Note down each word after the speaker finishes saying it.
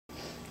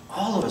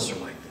All of us are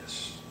like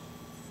this.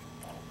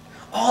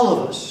 All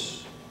of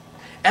us.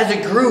 As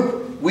a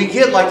group, we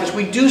get like this.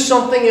 We do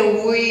something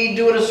and we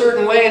do it a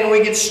certain way and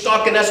we get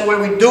stuck and that's the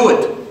way we do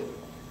it.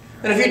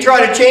 And if you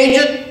try to change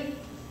it,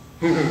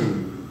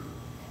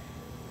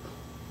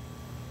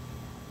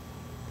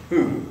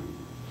 you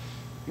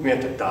may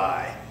have to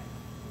die.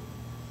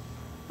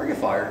 Or get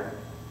fired.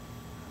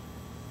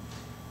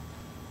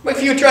 But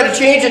if you try to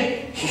change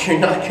it, you're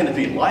not going to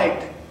be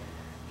liked.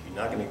 You're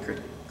not going to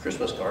get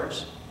Christmas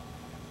cards.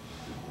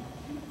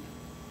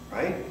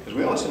 Right? Because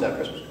we always send out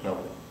Christmas.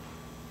 No.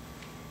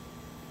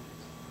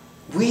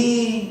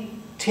 We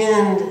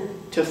tend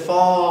to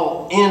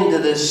fall into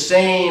this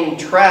same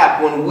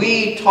trap when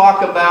we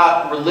talk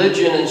about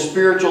religion and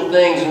spiritual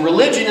things. And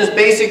religion is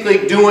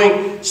basically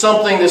doing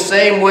something the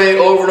same way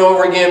over and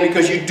over again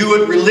because you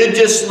do it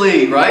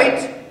religiously,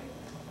 right?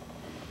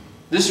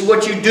 This is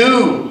what you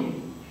do.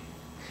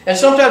 And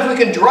sometimes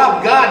we can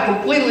drop God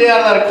completely out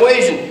of that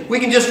equation. We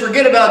can just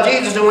forget about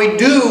Jesus and we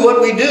do what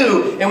we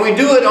do. And we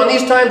do it on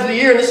these times of the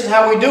year and this is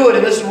how we do it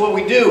and this is what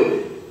we do.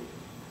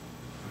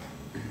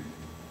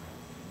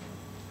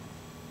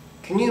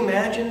 Can you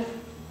imagine?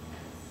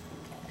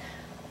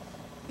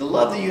 The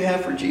love that you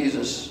have for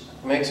Jesus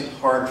makes it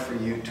hard for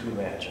you to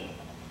imagine.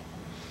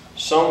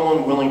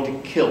 Someone willing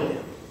to kill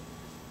him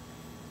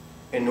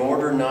in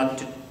order not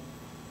to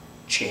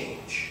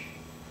change.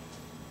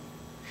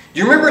 Do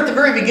you remember at the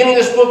very beginning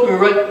of this book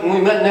when we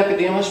met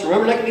Nicodemus?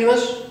 Remember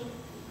Nicodemus?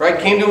 Right?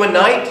 Came to him at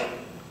night.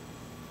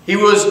 He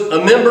was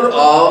a member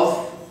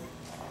of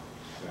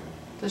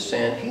the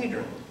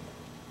Sanhedrin.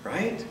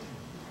 Right?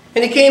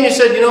 And he came and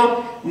said, you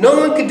know, no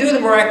one could do the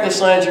miraculous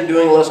signs you're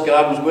doing unless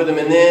God was with him.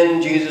 And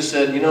then Jesus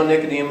said, you know,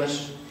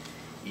 Nicodemus,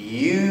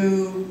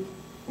 you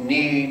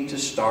need to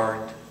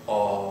start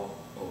all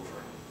over.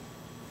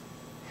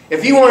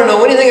 If you want to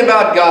know anything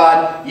about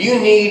God, you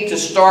need to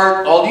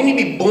start all. You need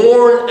to be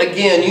born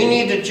again. You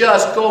need to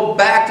just go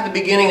back to the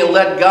beginning and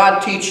let God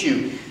teach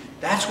you.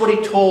 That's what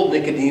he told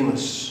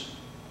Nicodemus.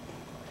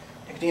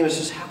 Nicodemus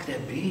says, how could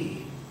that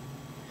be?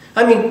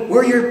 I mean,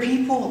 we're your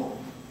people.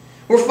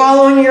 We're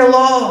following your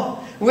law.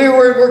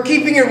 We're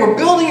keeping your, we're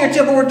building your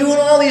temple. We're doing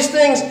all these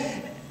things.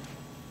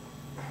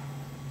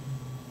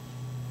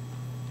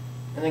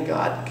 And then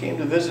God came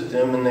to visit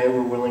them and they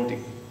were willing to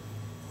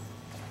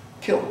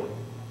kill him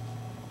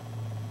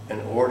in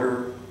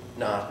order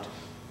not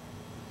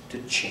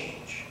to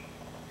change.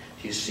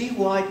 Do you see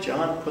why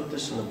John put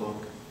this in the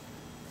book?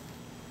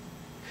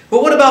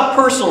 But what about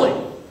personally?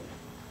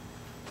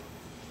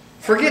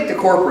 Forget the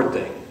corporate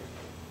thing.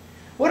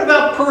 What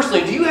about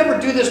personally? Do you ever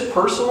do this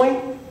personally?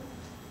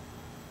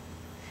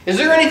 Is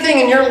there anything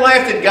in your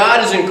life that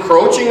God is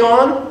encroaching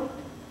on?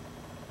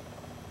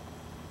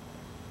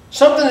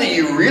 Something that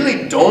you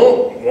really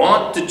don't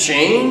want to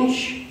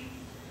change?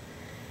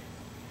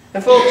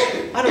 And folks,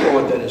 I don't know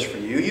what that is for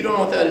you. You don't know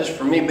what that is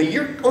for me. But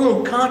your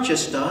own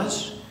conscience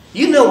does.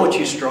 You know what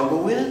you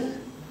struggle with.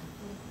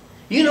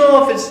 You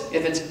know if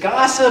it's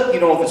gossip. You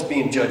know if it's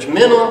being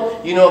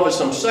judgmental. You know if it's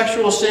some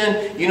sexual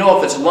sin. You know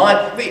if it's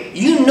lying.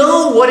 You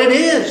know what it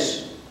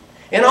is.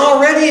 And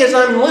already as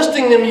I'm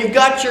listing them, you've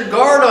got your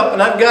guard up.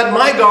 And I've got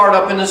my guard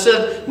up. And it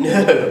says,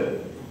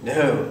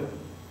 no.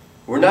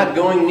 We're not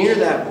going near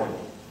that one.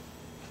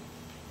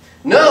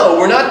 No,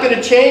 we're not going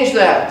to change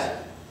that.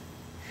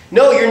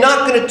 No, you're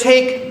not going to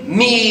take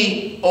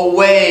me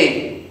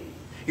away.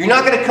 You're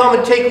not going to come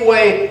and take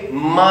away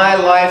my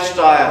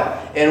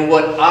lifestyle and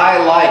what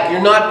I like.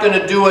 You're not going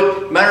to do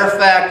it. Matter of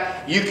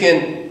fact, you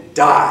can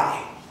die.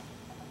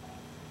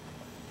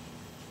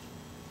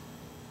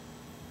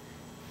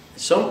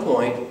 At some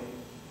point,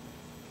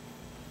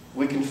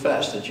 we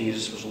confess that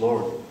Jesus was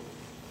Lord.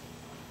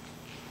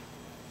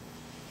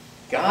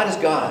 God is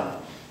God.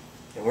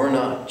 And we're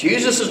not.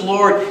 Jesus is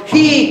Lord.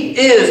 He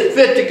is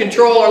fit to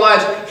control our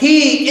lives.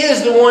 He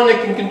is the one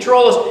that can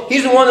control us.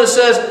 He's the one that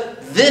says,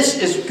 this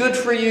is good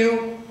for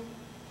you.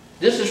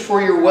 This is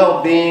for your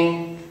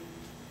well-being.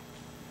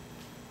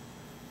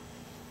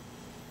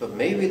 But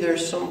maybe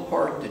there's some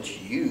part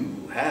that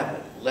you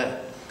haven't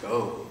let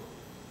go.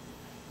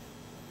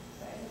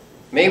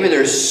 Maybe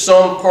there's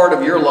some part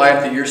of your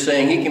life that you're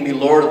saying He can be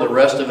Lord of the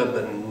rest of it,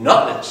 but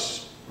not this.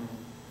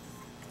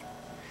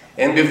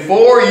 And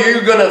before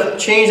you're going to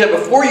change that,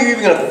 before you're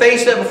even going to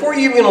face that, before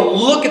you're even going to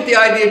look at the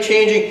idea of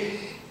changing,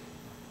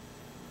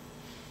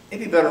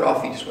 it'd be better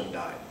off He just went and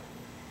died.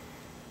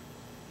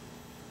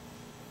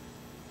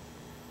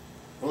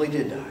 Well, He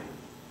did die.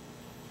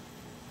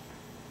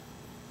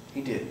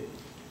 He did.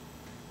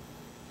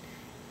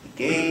 He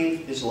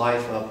gave His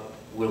life up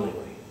willingly.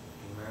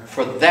 Amen.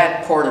 For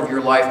that part of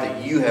your life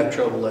that you have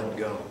trouble letting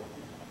go.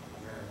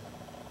 Amen.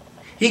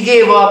 He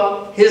gave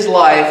up His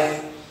life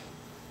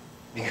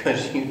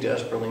because you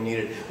desperately need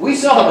it. We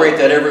celebrate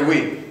that every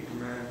week.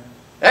 Amen.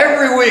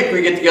 Every week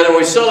we get together and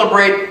we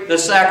celebrate the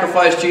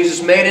sacrifice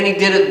Jesus made, and He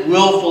did it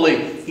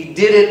willfully. He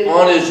did it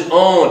on His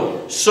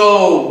own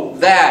so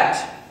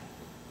that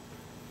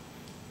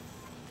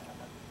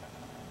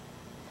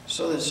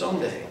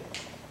someday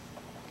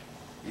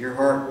your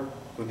heart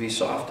would be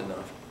soft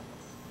enough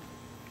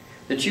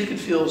that you could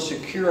feel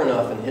secure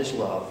enough in His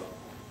love,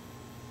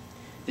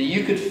 that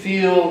you could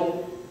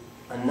feel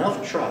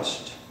enough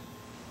trust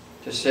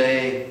to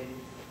say,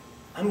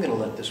 I'm going to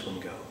let this one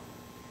go.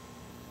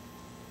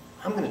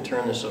 I'm going to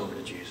turn this over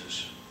to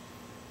Jesus.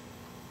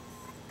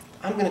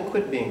 I'm going to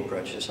quit being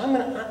prejudiced. I'm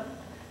going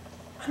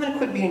to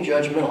quit being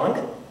judgmental. I'm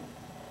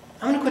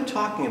going to quit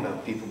talking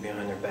about people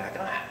behind their back.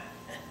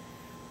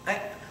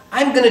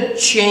 I'm going to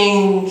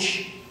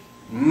change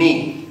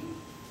me.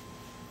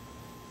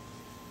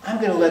 I'm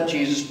going to let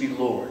Jesus be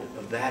Lord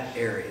of that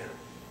area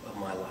of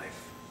my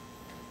life.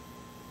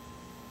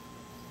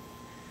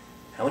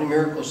 How many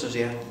miracles does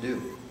He have to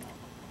do?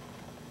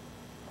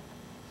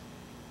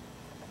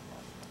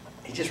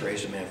 He just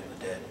raised a man from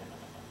the dead.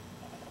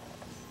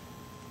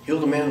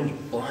 Healed a man who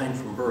was blind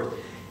from birth.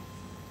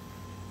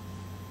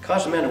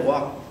 Caused a man to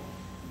walk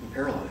and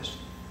paralyzed.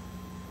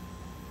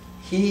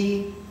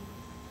 He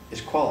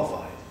is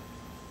qualified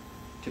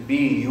to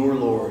be your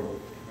Lord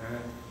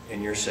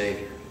and your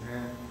Savior.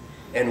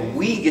 And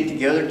we get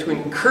together to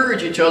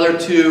encourage each other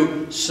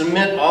to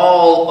submit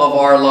all of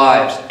our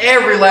lives,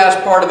 every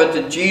last part of it,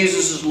 to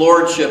Jesus'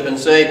 Lordship and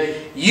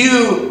say,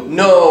 you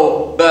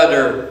know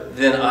better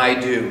than I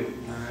do.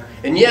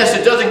 And yes,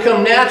 it doesn't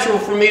come natural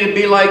for me to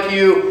be like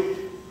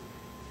you,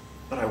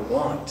 but I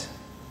want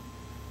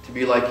to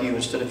be like you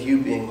instead of you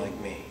being like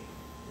me.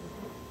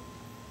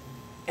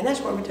 And that's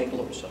why we take the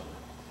Lord's Supper.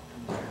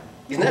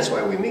 And that's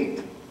why we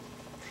meet.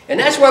 And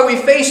that's why we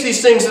face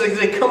these things as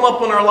they come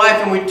up in our life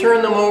and we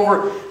turn them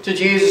over to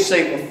Jesus and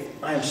say,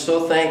 well, I am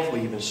so thankful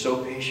you've been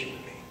so patient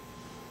with me.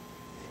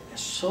 I'm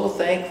so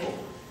thankful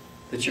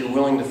that you're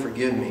willing to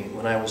forgive me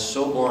when I was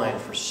so blind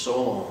for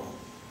so long.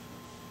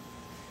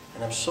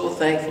 And I'm so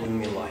thankful to give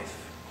me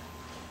life.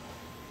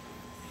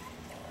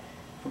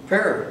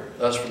 Prepare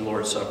us for the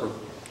Lord's Supper.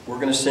 We're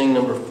going to sing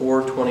number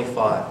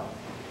 425,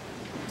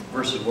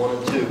 verses 1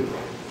 and 2.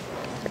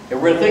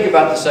 And we're going to think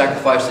about the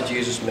sacrifice that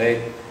Jesus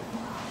made.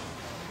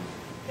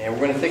 And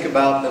we're going to think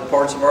about the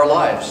parts of our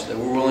lives that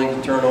we're willing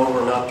to turn over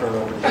and not turn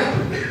over to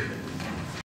Him.